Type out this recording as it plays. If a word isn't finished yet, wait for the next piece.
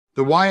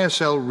The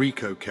YSL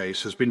RICO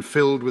case has been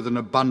filled with an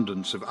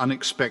abundance of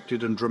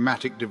unexpected and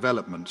dramatic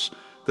developments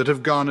that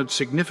have garnered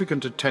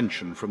significant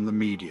attention from the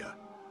media.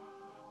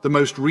 The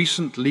most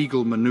recent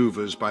legal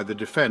maneuvers by the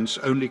defense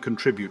only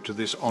contribute to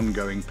this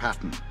ongoing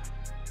pattern.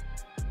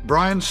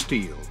 Brian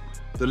Steele,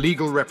 the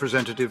legal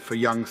representative for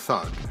Young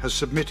Thug, has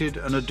submitted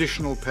an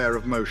additional pair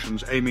of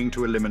motions aiming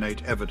to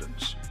eliminate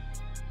evidence.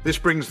 This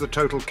brings the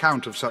total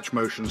count of such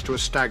motions to a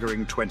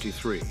staggering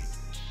 23.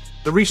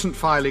 The recent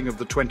filing of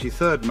the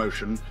 23rd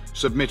motion,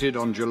 submitted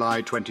on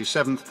July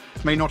 27th,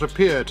 may not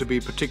appear to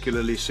be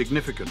particularly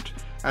significant,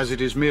 as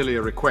it is merely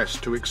a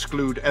request to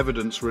exclude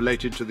evidence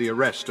related to the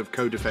arrest of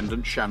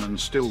co-defendant Shannon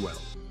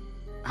Stillwell.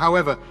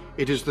 However,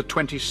 it is the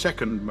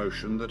 22nd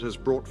motion that has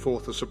brought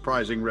forth a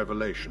surprising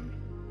revelation.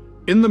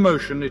 In the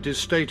motion, it is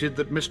stated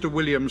that Mr.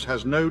 Williams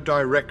has no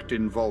direct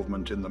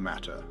involvement in the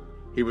matter.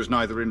 He was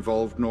neither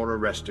involved nor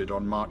arrested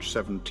on March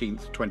 17,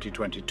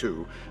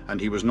 2022,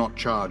 and he was not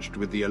charged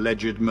with the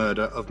alleged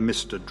murder of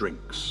Mr.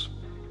 Drinks.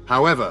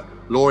 However,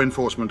 law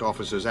enforcement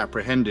officers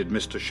apprehended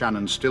Mr.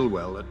 Shannon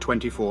Stillwell at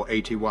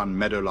 2481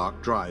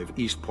 Meadowlark Drive,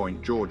 East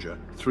Point, Georgia,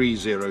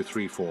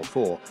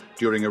 30344,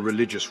 during a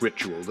religious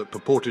ritual that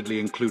purportedly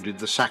included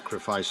the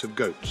sacrifice of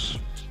goats.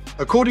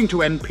 According to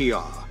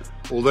NPR,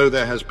 although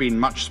there has been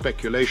much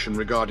speculation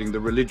regarding the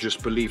religious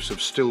beliefs of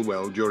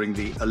Stillwell during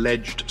the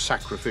alleged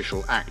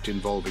sacrificial act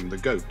involving the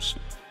goats,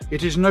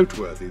 it is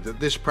noteworthy that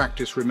this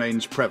practice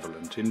remains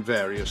prevalent in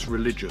various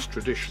religious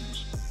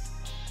traditions.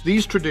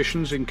 These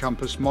traditions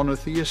encompass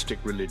monotheistic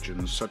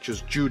religions such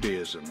as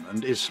Judaism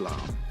and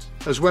Islam,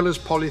 as well as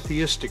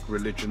polytheistic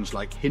religions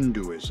like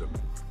Hinduism,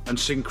 and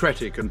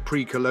syncretic and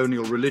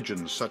pre-colonial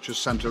religions such as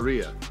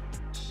Santeria.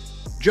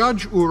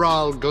 Judge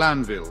Ural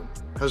Glanville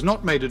has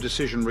not made a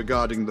decision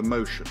regarding the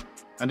motion,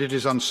 and it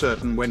is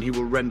uncertain when he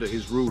will render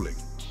his ruling.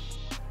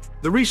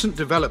 The recent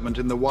development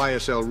in the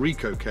YSL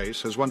RICO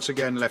case has once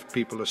again left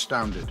people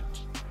astounded.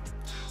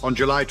 On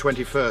July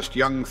 21st,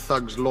 Young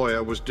Thug's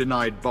lawyer was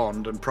denied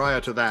bond, and prior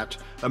to that,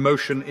 a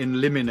motion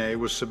in limine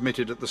was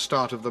submitted at the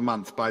start of the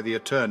month by the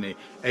attorney,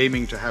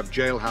 aiming to have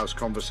jailhouse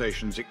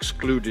conversations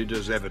excluded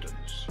as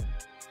evidence.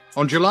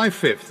 On July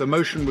 5th, a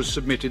motion was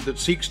submitted that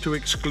seeks to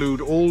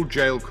exclude all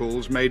jail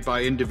calls made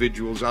by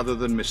individuals other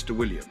than Mr.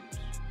 Williams.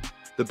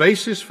 The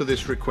basis for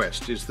this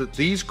request is that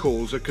these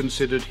calls are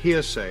considered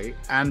hearsay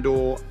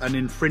and/or an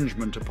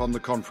infringement upon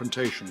the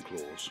Confrontation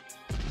Clause.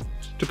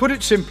 To put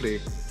it simply,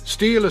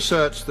 Steele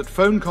asserts that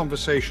phone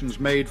conversations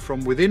made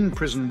from within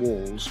prison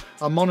walls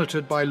are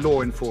monitored by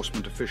law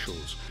enforcement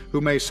officials,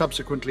 who may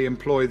subsequently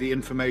employ the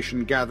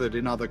information gathered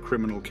in other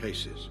criminal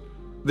cases.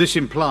 This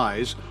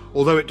implies,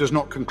 although it does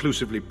not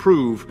conclusively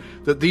prove,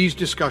 that these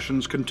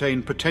discussions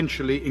contain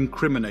potentially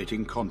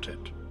incriminating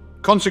content.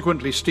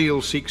 Consequently,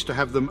 Steele seeks to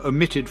have them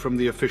omitted from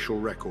the official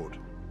record.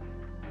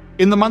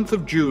 In the month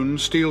of June,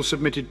 Steele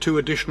submitted 2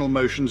 additional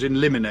motions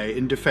in limine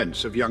in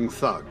defense of Young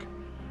Thug.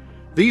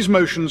 These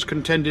motions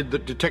contended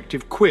that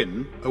Detective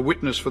Quinn, a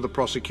witness for the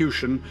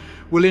prosecution,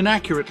 will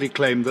inaccurately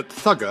claim that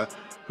Thugger,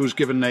 whose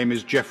given name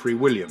is Jeffrey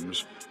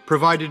Williams,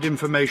 provided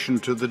information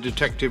to the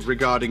detective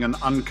regarding an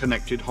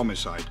unconnected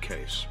homicide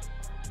case.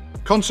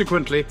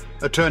 Consequently,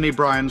 attorney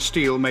Brian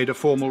Steele made a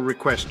formal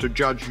request to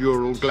Judge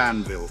Ural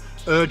Glanville,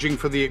 urging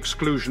for the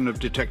exclusion of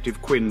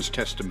Detective Quinn's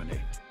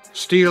testimony.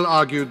 Steele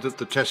argued that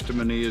the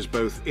testimony is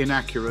both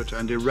inaccurate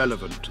and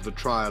irrelevant to the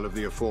trial of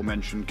the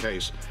aforementioned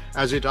case,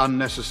 as it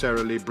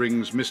unnecessarily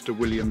brings Mr.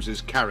 Williams's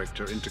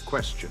character into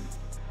question.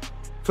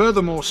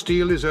 Furthermore,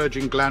 Steele is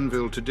urging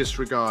Glanville to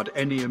disregard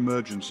any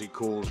emergency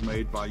calls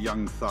made by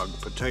Young Thug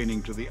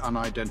pertaining to the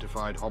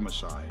unidentified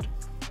homicide.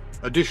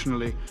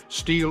 Additionally,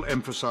 Steele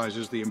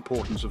emphasizes the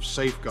importance of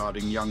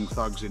safeguarding Young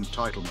Thug's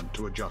entitlement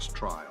to a just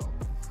trial.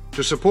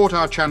 To support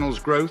our channel's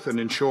growth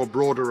and ensure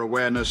broader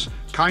awareness,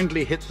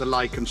 kindly hit the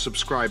like and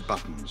subscribe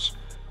buttons.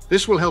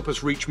 This will help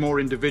us reach more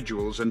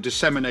individuals and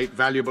disseminate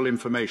valuable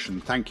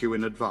information. Thank you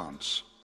in advance.